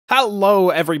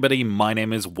Hello everybody, my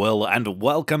name is Will and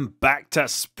welcome back to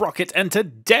Sprocket, and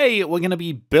today we're going to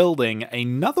be building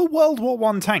another World War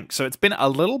I tank. So it's been a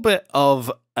little bit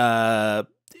of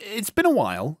it's been a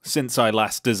while since I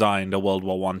last designed a World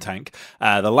War I tank.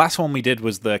 The last one we did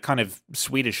was the kind of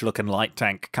Swedish-looking light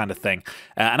tank kind of thing,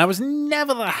 and I was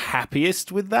never the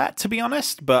happiest with that, to be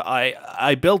honest, but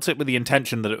I built it with the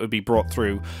intention that it would be brought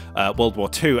through World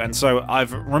War II, and so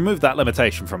I've removed that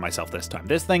limitation from myself this time.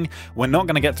 This thing, we're not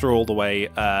going to get through all the way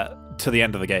to the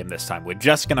end of the game this time. We're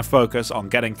just going to focus on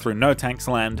getting through No Tanks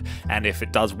Land, and if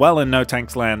it does well in No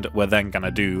Tanks Land, we're then going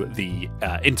to do the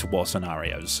interwar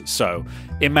scenarios. So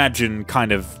imagine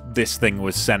kind of this thing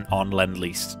was sent on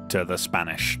Lend-Lease to the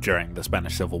Spanish during the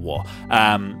Spanish Civil War.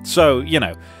 So, you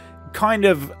know, kind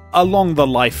of along the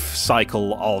life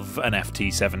cycle of an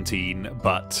FT-17,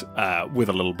 but with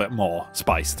a little bit more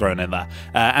spice thrown in there.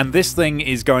 And this thing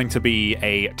is going to be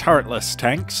a turretless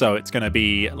tank, so it's going to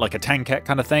be like a tankette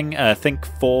kind of thing. Think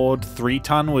Ford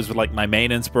 3-ton was like my main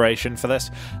inspiration for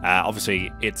this. Obviously,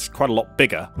 it's quite a lot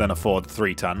bigger than a Ford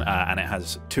 3-ton, and it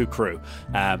has 2 crew.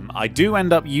 I do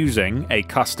end up using a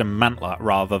custom mantlet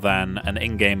rather than an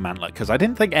in-game mantlet, because I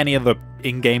didn't think any of the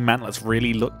in-game mantlets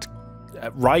really looked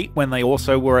right when they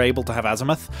also were able to have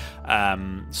azimuth,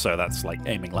 so that's like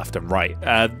aiming left and right.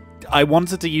 I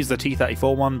wanted to use the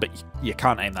T-34 one, but you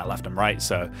can't aim that left and right,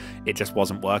 so it just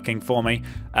wasn't working for me.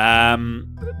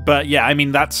 But yeah, I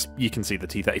mean, that's, you can see the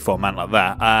T-34 mantlet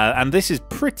there, and this is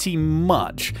pretty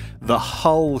much the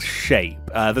hull shape.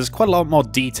 There's quite a lot more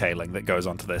detailing that goes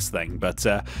onto this thing, but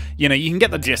you know, you can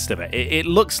get the gist of it. It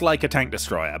looks like a tank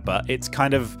destroyer, but it's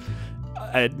kind of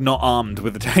not armed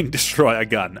with a tank destroyer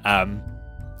gun.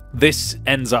 This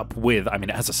ends up with, I mean,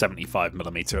 it has a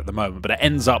 75mm at the moment, but it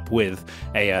ends up with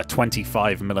a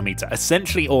 25mm,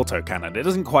 essentially autocannon. It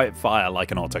doesn't quite fire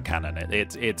like an autocannon.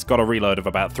 It's got a reload of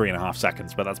about 3.5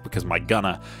 seconds, but that's because my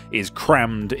gunner is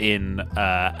crammed in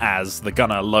as the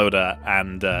gunner loader,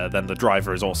 and then the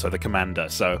driver is also the commander.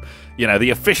 So, you know, the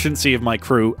efficiency of my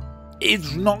crew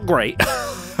is not great.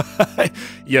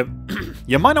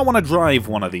 You might not want to drive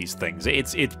one of these things.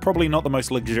 It's probably not the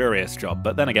most luxurious job,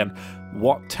 but then again,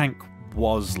 what tank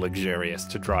was luxurious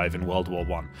to drive in World War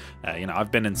I? You know, I've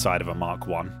been inside of a Mark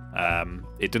I.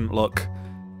 It didn't look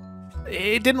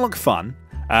fun.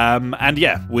 And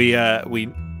yeah, we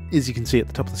as you can see at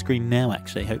the top of the screen now,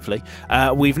 actually, hopefully,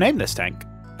 we've named this tank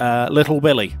Little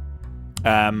Billy.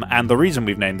 And the reason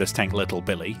we've named this tank Little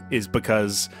Billy is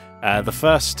because the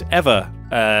first ever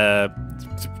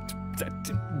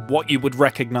what you would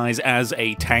recognize as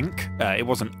a tank, it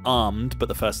wasn't armed, but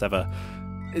the first ever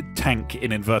tank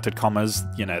in inverted commas.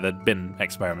 You know, there'd been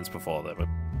experiments before that were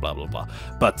blah blah blah,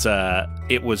 but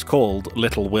it was called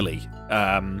Little Willie,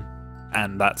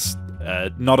 and that's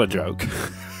not a joke.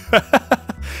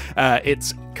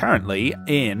 It's currently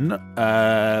in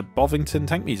Bovington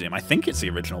Tank Museum. I think it's the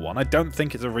original one. I don't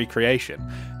think it's a recreation.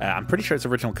 I'm pretty sure it's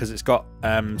original because it's got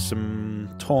some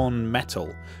torn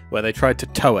metal where they tried to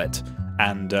tow it,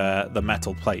 and the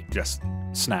metal plate just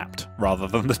snapped rather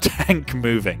than the tank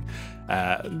moving.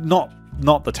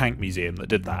 Not the Tank Museum that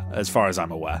did that, as far as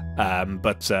I'm aware.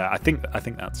 But I think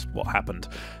that's what happened.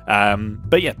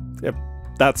 But yeah,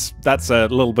 that's a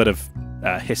little bit of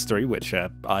history, which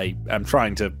I am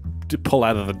trying to pull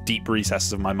out of the deep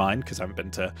recesses of my mind, because I haven't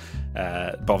been to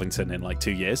Bovington in like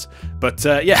 2 years. But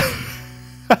yeah,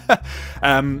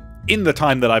 in the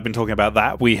time that I've been talking about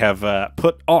that, we have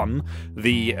put on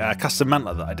the custom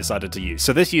mantlet that I decided to use.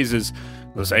 So this uses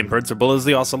the same principle as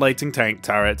the oscillating tank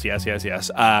turret, yes,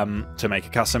 to make a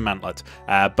custom mantlet,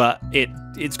 but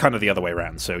it's kind of the other way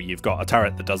around. So you've got a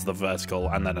turret that does the vertical,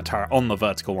 and then a turret on the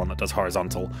vertical one that does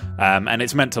horizontal, and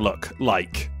it's meant to look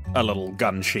like a little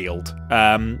gun shield,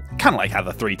 kind of like how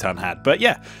the 3-ton had. But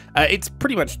yeah, it's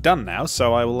pretty much done now,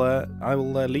 so I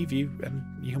will leave you, and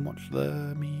you can watch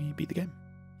me beat the game.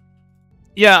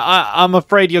 Yeah, I'm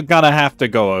afraid you're gonna have to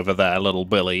go over there, Little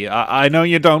Billy. I know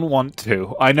you don't want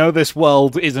to. I know this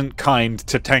world isn't kind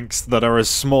to tanks that are as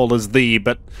small as thee,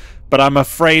 but I'm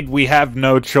afraid we have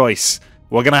no choice.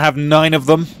 We're gonna have 9 of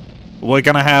them. We're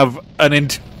gonna have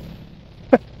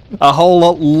a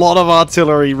whole lot of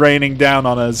artillery raining down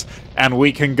on us, and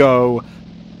we can go,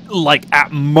 like,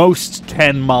 at most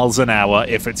 10 miles an hour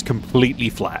if it's completely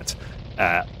flat,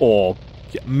 or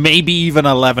maybe even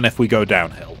 11 if we go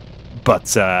downhill.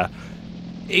 But I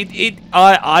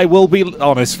will be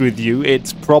honest with you,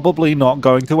 it's probably not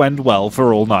going to end well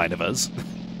for all 9 of us.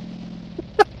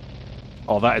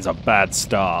 Oh, that is a bad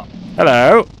start.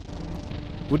 Hello?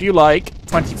 Would you like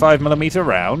 25mm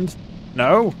round?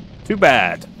 No? Too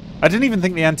bad. I didn't even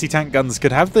think the anti-tank guns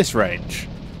could have this range.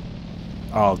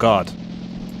 Oh, God.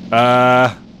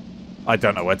 I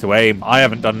don't know where to aim. I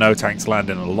haven't done no tanks land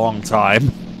in a long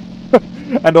time.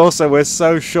 And also, we're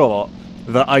so short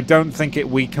that I don't think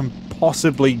we can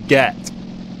possibly get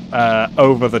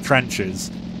over the trenches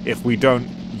if we don't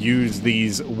use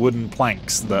these wooden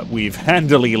planks that we've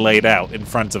handily laid out in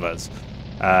front of us.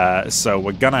 So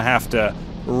we're gonna have to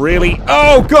really...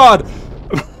 Oh, God!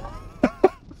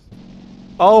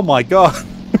 Oh, my God.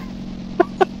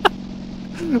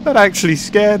 That actually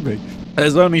scared me.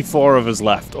 There's only 4 of us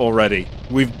left already.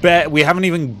 We haven't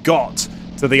even got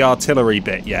to the artillery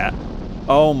bit yet.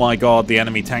 Oh my god, the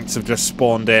enemy tanks have just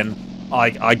spawned in.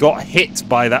 I got hit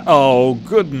by that. Oh,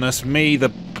 goodness me, the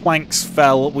planks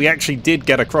fell. We actually did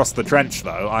get across the trench,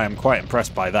 though. I am quite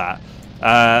impressed by that.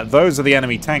 Those are the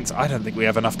enemy tanks. I don't think we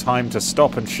have enough time to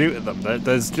stop and shoot at them.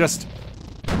 There's just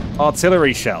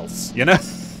artillery shells, you know?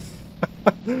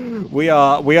 We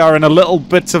are in a little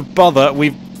bit of bother.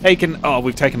 We've taken a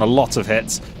lot of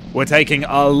hits. We're taking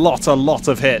a lot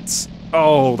of hits.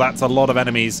 Oh, that's a lot of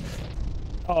enemies.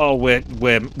 Oh,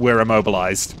 we're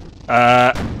immobilized.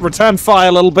 Return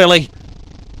fire, little Billy.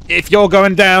 If you're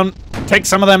going down, take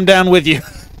some of them down with you.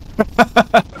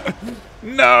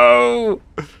 No!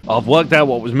 I've worked out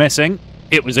what was missing.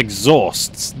 It was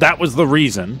exhausts. That was the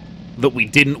reason that we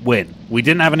didn't win. We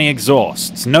didn't have any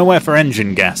exhausts. Nowhere for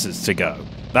engine gases to go.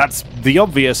 That's the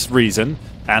obvious reason,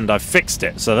 and I've fixed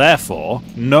it. So therefore,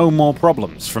 no more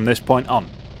problems from this point on.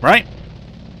 Right?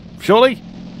 Surely?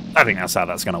 I think that's how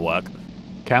that's going to work.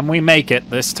 Can we make it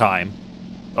this time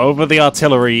over the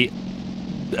artillery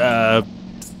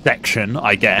section,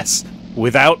 I guess,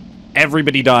 without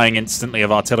everybody dying instantly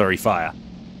of artillery fire?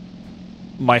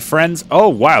 My friends... Oh,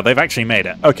 wow, they've actually made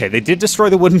it. Okay, they did destroy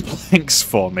the wooden planks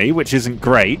for me, which isn't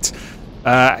great.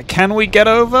 Can we get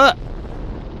over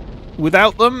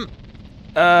without them?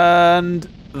 And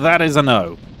that is a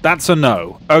no. That's a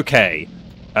no. Okay.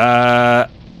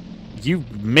 You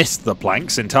missed the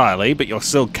planks entirely, but you're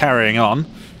still carrying on.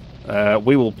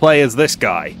 We will play as this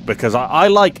guy, because I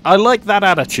like that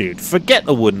attitude. Forget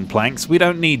the wooden planks. We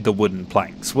don't need the wooden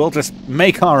planks. We'll just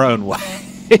make our own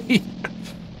way.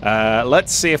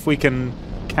 Let's see if we can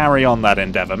carry on that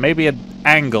endeavor. Maybe an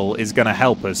angle is going to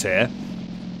help us here.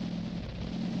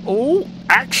 Oh,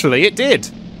 actually, it did.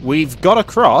 We've got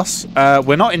across.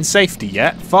 We're not in safety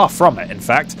yet. Far from it, in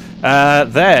fact.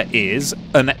 There is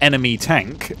an enemy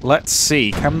tank. Let's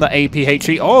see. Can the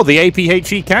APHE... Oh, the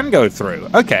APHE can go through.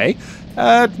 Okay.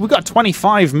 We've got a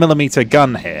 25mm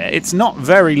gun here. It's not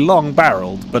very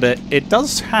long-barreled, but it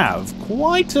does have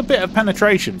quite a bit of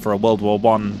penetration for a World War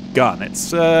I gun.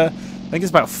 It's, I think it's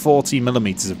about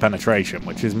 40mm of penetration,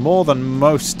 which is more than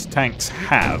most tanks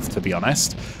have, to be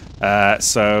honest.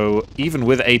 So even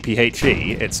with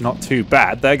APHE, it's not too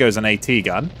bad. There goes an AT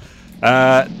gun.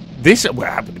 We're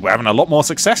having a lot more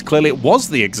success. Clearly it was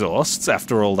the exhausts,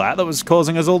 after all that was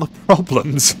causing us all the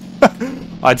problems.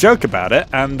 I joke about it,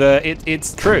 and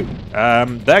it's true.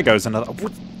 There goes another...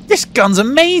 This gun's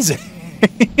amazing!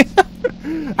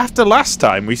 After last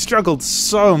time, we struggled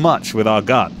so much with our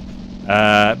gun.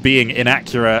 Being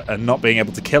inaccurate and not being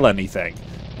able to kill anything.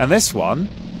 And this one,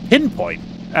 pinpoint.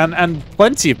 And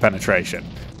plenty of penetration.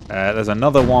 There's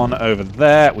another one over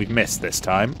there. We've missed this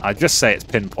time. I just say it's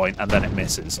pinpoint and then it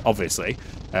misses, obviously.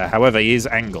 However, he is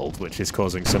angled, which is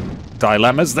causing some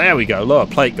dilemmas. There we go. Lower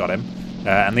plate got him.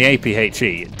 And the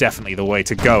APHE, definitely the way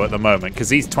to go at the moment, because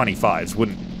these 25s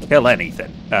wouldn't kill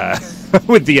anything.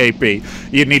 With the AP,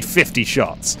 you'd need 50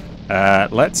 shots.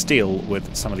 Let's deal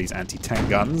with some of these anti-tank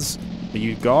guns. Are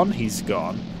you gone? He's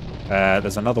gone.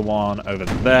 There's another one over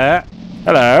there.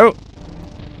 Hello.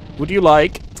 Would you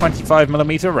like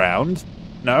 25mm round?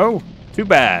 No? Too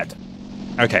bad.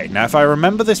 Okay, now if I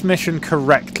remember this mission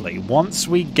correctly, once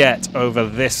we get over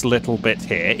this little bit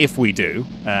here, if we do,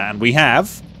 and we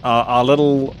have, our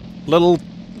little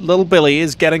Billy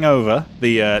is getting over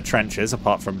the trenches,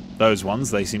 apart from those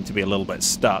ones, they seem to be a little bit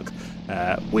stuck.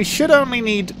 We should only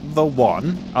need the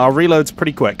one. Our reload's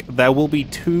pretty quick. There will be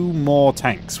 2 more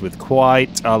tanks with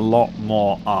quite a lot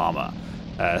more armor.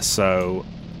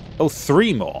 Oh,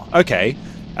 3 more. Okay.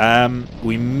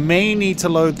 We may need to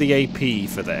load the AP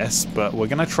for this, but we're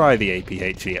going to try the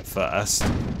APHE at first.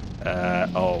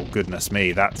 Oh, goodness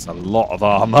me. That's a lot of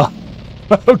armor.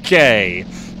 Okay.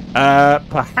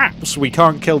 Perhaps we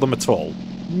can't kill them at all.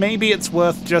 Maybe it's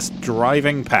worth just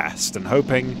driving past and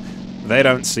hoping they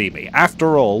don't see me.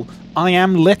 After all, I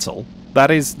am little. That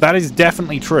is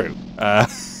definitely true. Oh,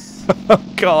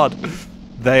 God.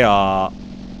 They are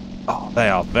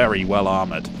very well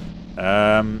armored.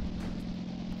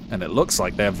 And it looks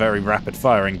like they're very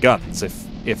rapid-firing guns,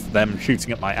 if them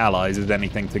shooting at my allies is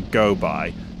anything to go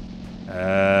by.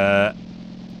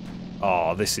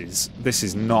 Oh, this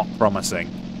is not promising.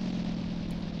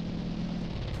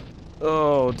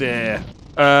 Oh dear.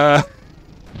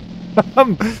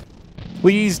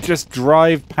 Please just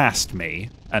drive past me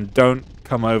and don't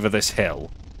come over this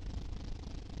hill.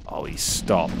 Oh, he's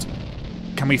stopped.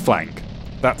 Can we flank?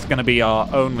 That's going to be our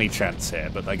only chance here,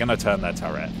 but they're going to turn their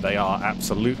turret. They are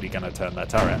absolutely going to turn their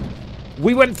turret.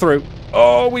 We went through.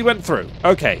 Oh, we went through.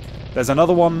 Okay, there's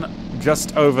another one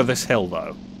just over this hill,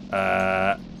 though.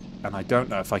 And I don't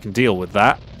know if I can deal with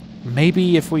that.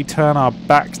 Maybe if we turn our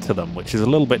back to them, which is a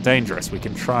little bit dangerous, we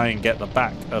can try and get the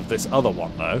back of this other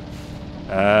one, though.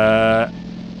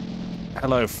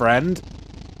 Hello, friend.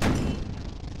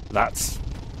 That's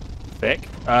thick.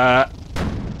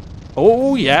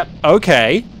 Oh, yeah,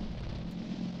 okay.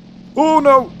 Oh,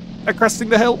 no. They're cresting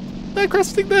the hill. They're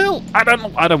cresting the hill. I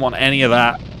don't want any of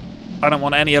that. I don't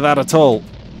want any of that at all.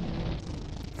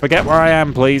 Forget where I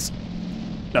am, please.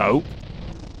 No.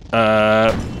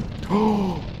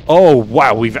 Oh,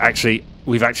 wow, we've actually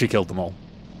killed them all.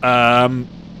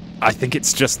 I think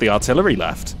it's just the artillery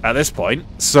left at this point.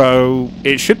 So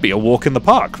it should be a walk in the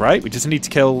park, right? We just need to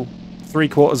kill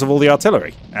 3/4 of all the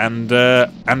artillery. And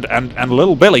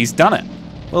little Billy's done it.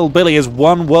 Little Billy has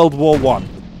won World War I.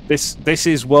 This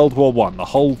is World War I, the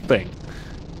whole thing.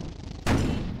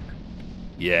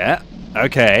 Yeah,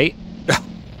 okay.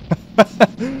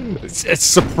 It's a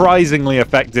surprisingly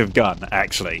effective gun,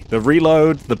 actually. The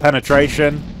reload, the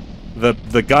penetration,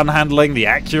 the gun handling, the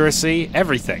accuracy,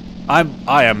 everything.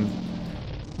 I am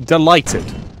delighted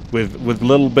with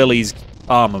little Billy's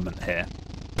armament here.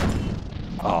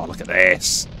 Oh, look at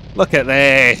this. Look at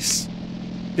this.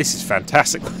 This is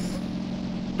fantastic.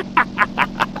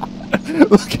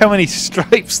 Look how many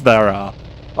stripes there are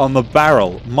on the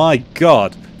barrel. My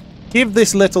God. Give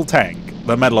this little tank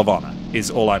the Medal of Honor,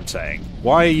 is all I'm saying.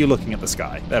 Why are you looking at the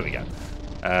sky? There we go.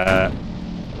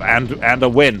 And a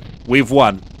win. We've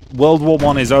won. World War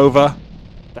I is over.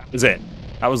 That was it.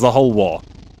 That was the whole war.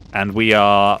 And we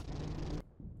are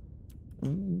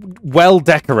well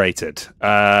decorated.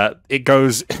 It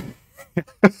goes...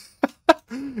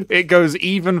 it goes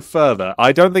even further.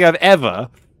 I don't think I've ever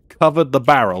covered the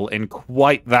barrel in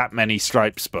quite that many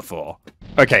stripes before.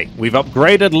 Okay, we've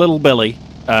upgraded Little Billy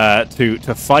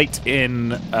to fight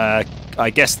in, I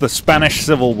guess, the Spanish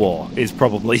Civil War is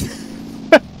probably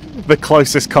the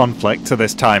closest conflict to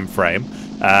this time frame.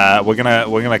 We're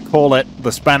gonna call it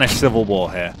the Spanish Civil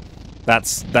War here.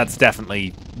 That's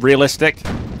definitely realistic.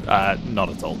 Not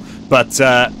at all. But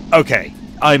okay,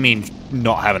 I mean,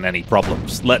 not having any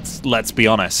problems. Let's be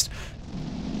honest.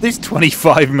 This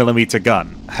 25mm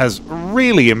gun has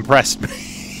really impressed me.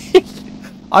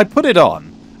 I put it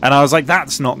on, and I was like,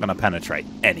 that's not going to penetrate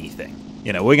anything.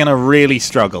 You know, we're going to really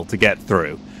struggle to get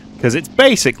through, because it's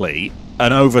basically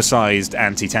an oversized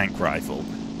anti-tank rifle.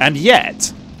 And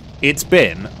yet, it's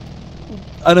been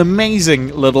an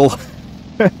amazing little...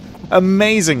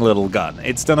 amazing little gun.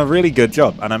 It's done a really good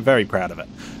job, and I'm very proud of it.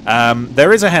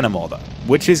 There is a Hennemore, though,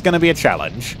 which is going to be a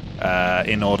challenge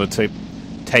in order to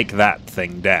take that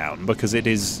thing down, because it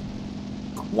is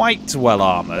quite well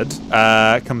armored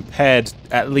compared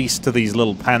at least to these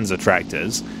little panzer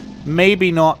tractors.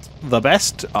 Maybe not the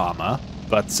best armor,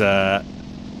 but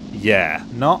yeah,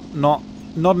 not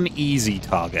an easy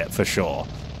target for sure.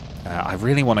 I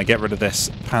really want to get rid of this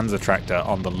panzer tractor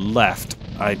on the left.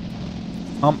 I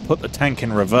can't put the tank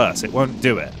in reverse. It won't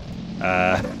do it.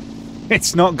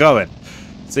 It's not going.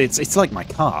 It's like my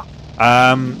car.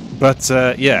 But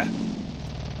yeah,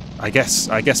 I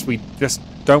guess we just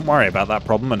don't worry about that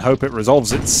problem and hope it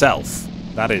resolves itself.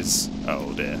 That is,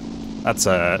 oh dear. That's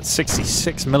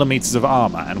 66mm of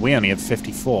armor, and we only have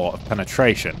 54 of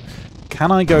penetration.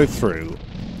 Can I go through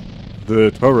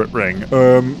the turret ring?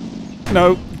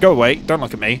 No, go away. Don't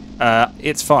look at me.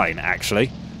 It's fine,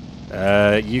 actually.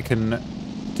 You can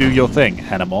do your thing,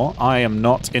 Hennemore. I am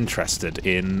not interested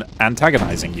in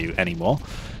antagonizing you anymore.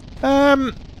 There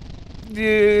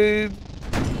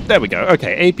we go.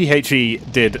 Okay, APHE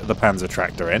did the Panzer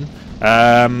Tractor in.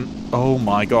 Oh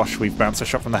my gosh, we've bounced a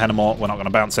shot from the Hennemore. We're not going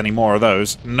to bounce any more of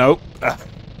those. Nope.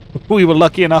 We were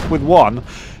lucky enough with one.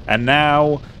 And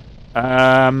now...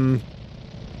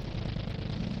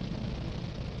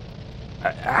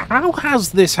 how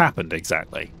has this happened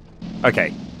exactly?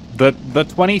 Okay, the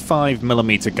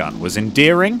 25mm gun was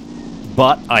endearing,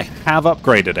 but I have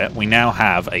upgraded it. We now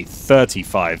have a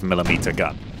 35mm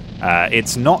gun.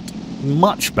 It's not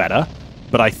much better,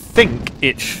 but I think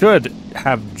it should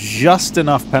have just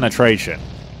enough penetration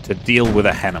to deal with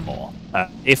a Hennemore.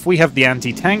 If we have the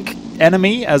anti-tank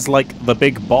enemy as, like, the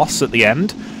big boss at the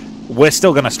end, we're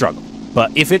still going to struggle.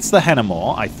 But if it's the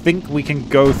Hennemore, I think we can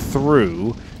go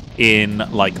through in,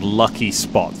 like, lucky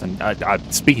spots. And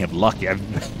speaking of lucky,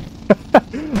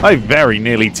 I very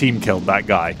nearly team killed that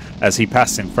guy as he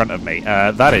passed in front of me.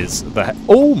 That is the...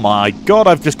 Oh my god,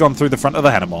 I've just gone through the front of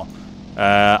the Hennemore.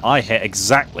 I hit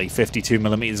exactly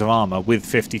 52mm of armor with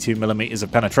 52mm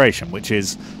of penetration, which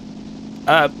is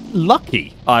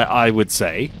lucky, I would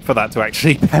say, for that to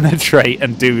actually penetrate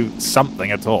and do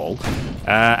something at all.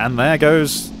 And there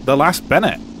goes the last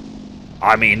Bennett.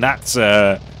 I mean, that's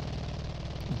a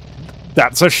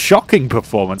shocking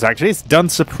performance, actually. It's done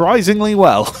surprisingly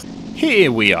well.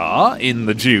 Here we are in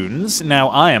the dunes. Now,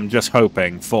 I am just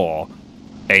hoping for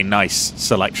a nice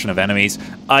selection of enemies.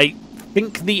 I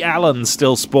think the Allen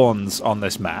still spawns on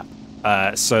this map,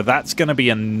 so that's going to be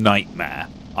a nightmare.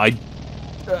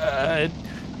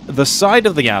 The side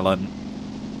of the Allen,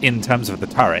 in terms of the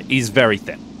turret, is very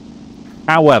thin.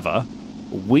 However,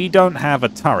 we don't have a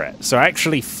turret, so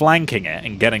actually flanking it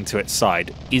and getting to its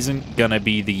side isn't going to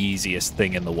be the easiest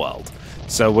thing in the world.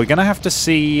 So we're going to have to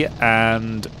see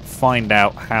and find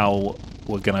out how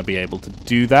we're going to be able to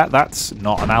do that. That's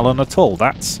not an Allen at all.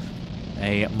 That's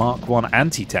a Mark 1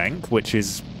 anti-tank, which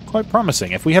is quite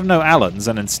promising. If we have no Allens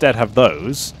and instead have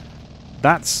those,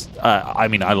 that's... I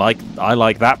mean, I like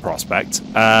that prospect.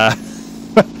 That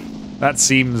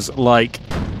seems like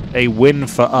a win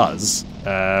for us.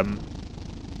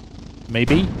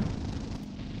 Maybe?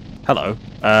 Hello.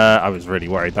 I was really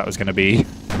worried that was going to be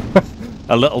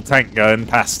a little tank going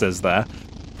past us there.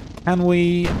 Can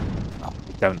we... I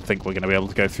don't think we're going to be able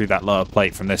to go through that lower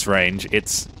plate from this range.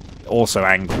 It's also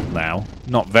angled now.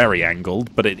 Not very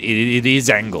angled, but it is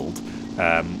angled,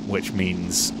 which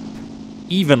means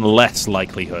even less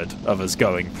likelihood of us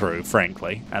going through,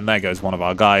 frankly. And there goes one of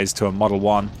our guys to a Model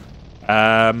 1.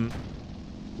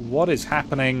 What is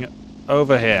happening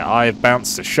over here? I've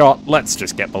bounced a shot. Let's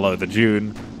just get below the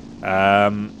dune.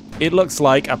 It looks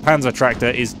like a Panzer Tractor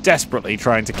is desperately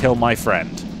trying to kill my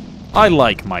friend. I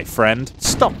like my friend.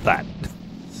 Stop that.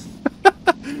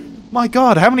 My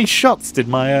god, how many shots did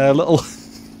my little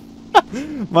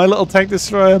my little tank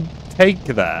destroyer take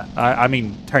there? I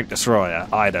mean, tank destroyer.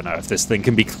 I don't know if this thing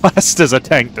can be classed as a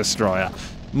tank destroyer.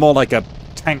 More like a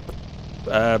tank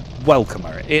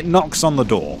welcomer. It knocks on the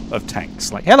door of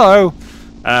tanks. Like, hello.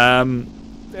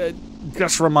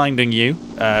 Just reminding you,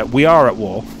 we are at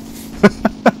war.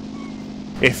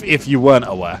 if you weren't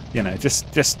aware, you know, just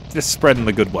spreading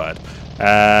the good word.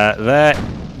 There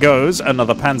goes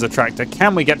another Panzer Tractor.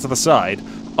 Can we get to the side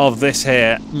of this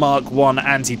here Mark 1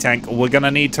 anti-tank? We're going to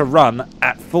need to run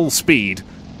at full speed.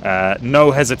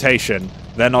 No hesitation.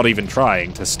 They're not even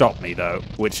trying to stop me, though,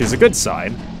 which is a good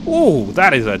sign. Ooh,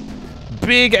 that is a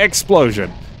big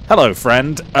explosion. Hello,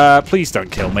 friend. Please don't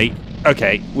kill me.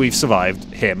 Okay, we've survived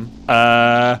him.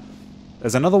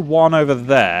 There's another one over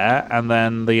there, and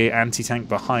then the anti-tank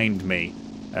behind me.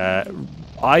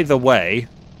 Either way,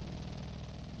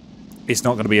 it's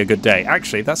not going to be a good day.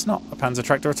 Actually, that's not a Panzer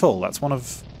Tractor at all. That's one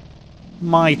of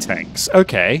my tanks.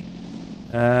 Okay.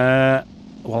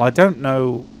 Well, I don't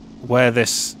know where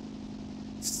this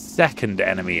second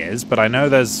enemy is, but I know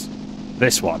there's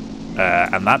this one,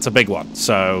 and that's a big one.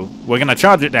 So we're going to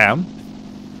charge it down,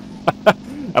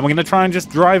 and we're going to try and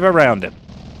just drive around him.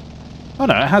 Oh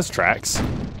no, it has tracks.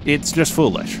 It's just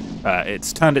foolish.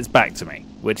 It's turned its back to me,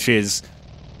 which is,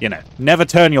 you know, never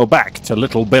turn your back to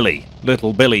little Billy.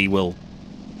 Little Billy will,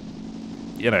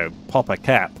 you know, pop a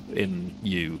cap in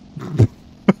you.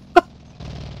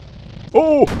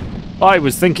 Oh! I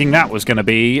was thinking that was going to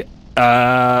be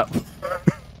a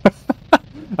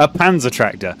Panzer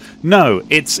Tractor. No,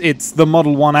 it's the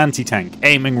Model 1 anti-tank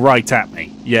aiming right at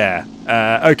me. Yeah.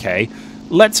 Okay.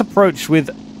 Let's approach with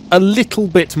a little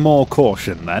bit more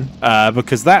caution then,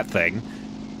 because that thing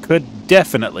could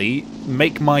definitely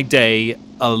make my day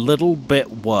a little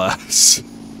bit worse.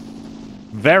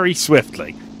 Very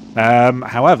swiftly.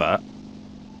 However,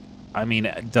 I mean,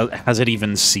 has it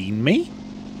even seen me?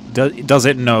 Does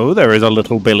it know there is a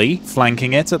little Billy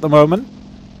flanking it at the moment?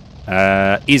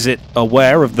 Is it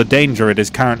aware of the danger it is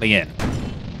currently in?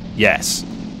 Yes.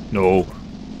 No.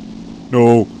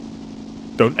 No.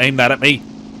 Don't aim that at me.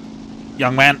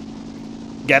 Young man,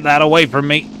 get that away from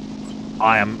me.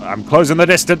 I'm closing the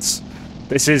distance.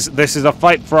 This is a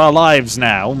fight for our lives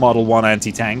now, Model 1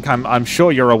 anti-tank. I'm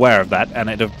sure you're aware of that, and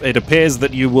it appears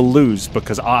that you will lose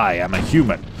because I am a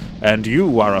human, and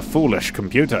you are a foolish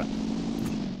computer.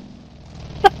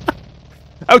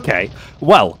 Okay,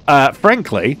 well,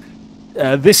 frankly,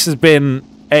 this has been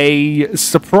a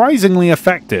surprisingly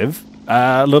effective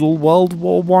little World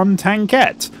War I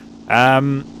tankette.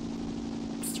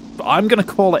 I'm going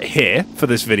to call it here for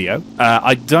this video.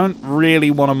 I don't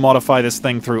really want to modify this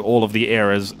thing through all of the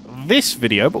eras this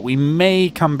video, but we may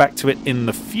come back to it in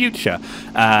the future.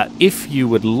 If you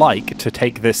would like to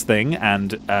take this thing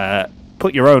and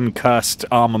put your own cursed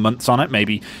armaments on it,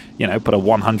 maybe, you know, put a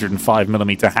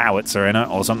 105mm howitzer in it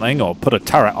or something, or put a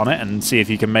turret on it and see if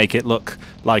you can make it look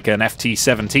like an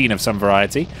FT-17 of some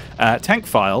variety. Tank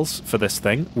files for this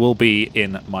thing will be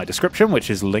in my description, which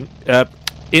is linked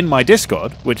in my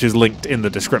Discord, which is linked in the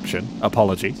description.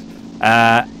 Apologies.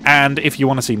 And if you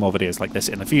want to see more videos like this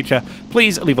in the future,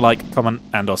 please leave a like, comment,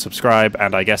 and or subscribe.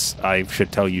 And I guess I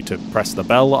should tell you to press the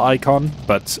bell icon,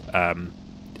 but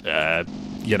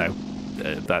you know,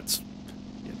 that's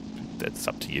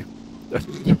up to you.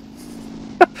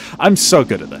 I'm so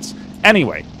good at this.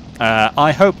 Anyway,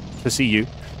 I hope to see you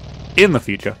in the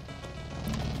future.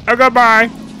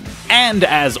 Goodbye! And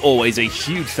as always, a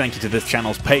huge thank you to this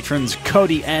channel's patrons: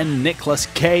 Cody N, Nicholas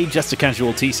K, Just a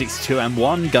Casual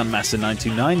T62M1, Gunmaster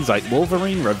 929, Zite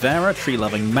Wolverine, Rivera, Tree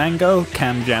Loving Mango,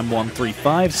 Camjam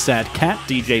 135, Sad Cat,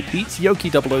 DJ Beats, Yoki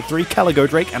 003, Caligo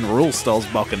Drake, and Rule Stalls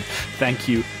Bokken. Thank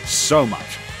you so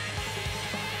much.